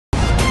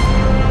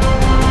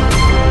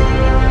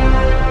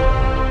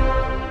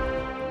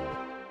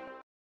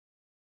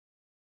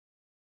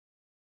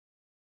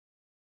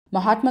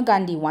Mahatma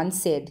Gandhi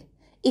once said,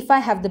 "If I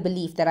have the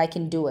belief that I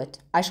can do it,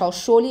 I shall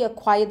surely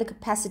acquire the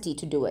capacity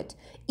to do it,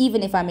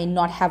 even if I may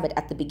not have it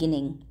at the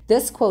beginning."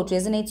 This quote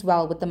resonates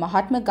well with the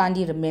Mahatma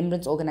Gandhi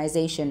Remembrance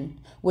Organization,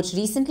 which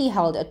recently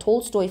held a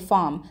Tolstoy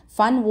Farm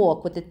Fun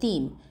Walk with the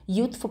theme,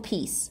 Youth for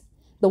Peace.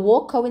 The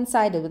walk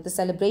coincided with the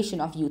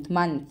celebration of Youth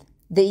Month.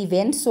 The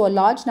event saw a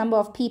large number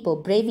of people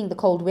braving the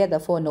cold weather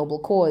for a noble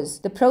cause.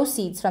 The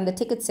proceeds from the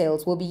ticket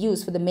sales will be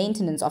used for the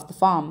maintenance of the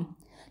farm.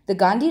 The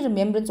Gandhi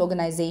Remembrance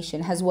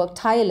Organization has worked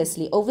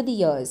tirelessly over the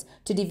years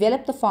to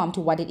develop the farm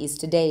to what it is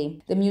today.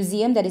 The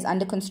museum that is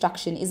under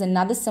construction is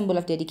another symbol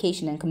of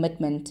dedication and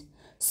commitment.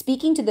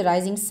 Speaking to the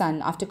Rising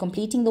Sun after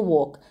completing the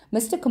walk,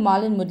 Mr.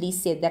 Kamalan Mudli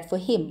said that for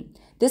him,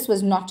 this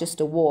was not just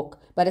a walk,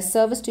 but a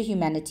service to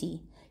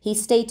humanity. He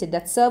stated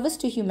that service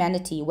to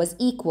humanity was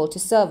equal to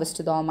service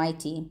to the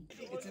Almighty.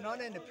 It's an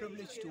honor and a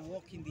privilege to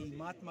walk in the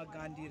Mahatma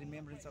Gandhi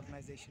Remembrance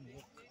Organization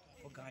Walk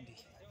for Gandhi.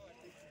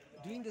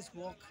 Doing this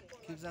walk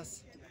gives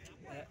us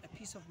a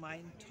peace of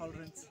mind,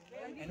 tolerance,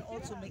 and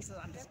also makes us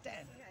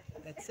understand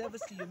that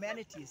service to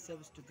humanity is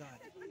service to God.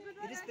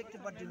 Irrespective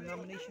of what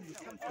denomination we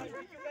come from,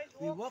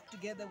 we walk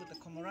together with a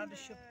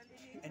camaraderie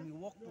and we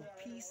walk for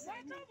peace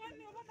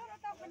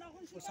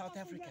for South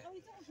Africa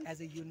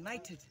as a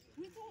united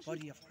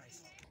body of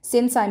Christ.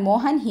 Sensai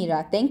Mohan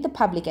Hira thanked the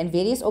public and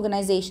various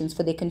organizations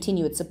for their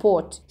continued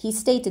support. He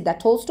stated that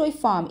Tolstoy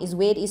Farm is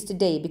where it is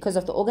today because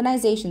of the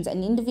organizations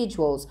and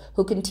individuals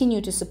who continue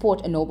to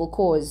support a noble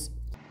cause.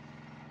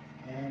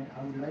 And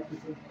I would like to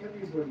thank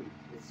everybody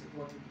that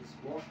supported this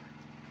walk.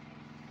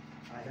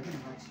 I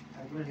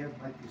don't have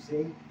much to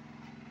say.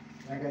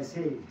 Like I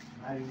say,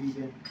 my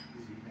religion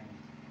is humanity.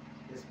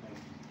 That's my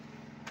religion.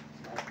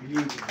 So I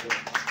believe in that.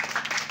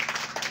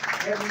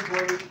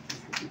 Everybody is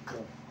the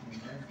people,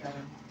 and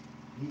mankind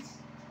needs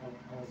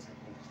our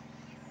support.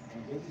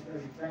 And that is why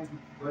we're trying to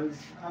build this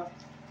up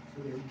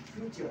so that in the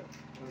future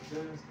our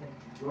children can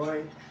enjoy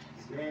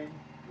this land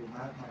the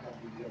Mahatma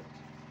Gandhi left.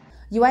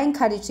 You are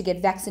encouraged to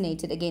get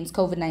vaccinated against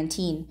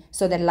COVID-19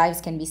 so that lives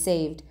can be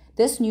saved.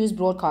 This news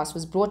broadcast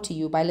was brought to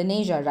you by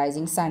Lenasia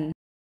Rising Sun.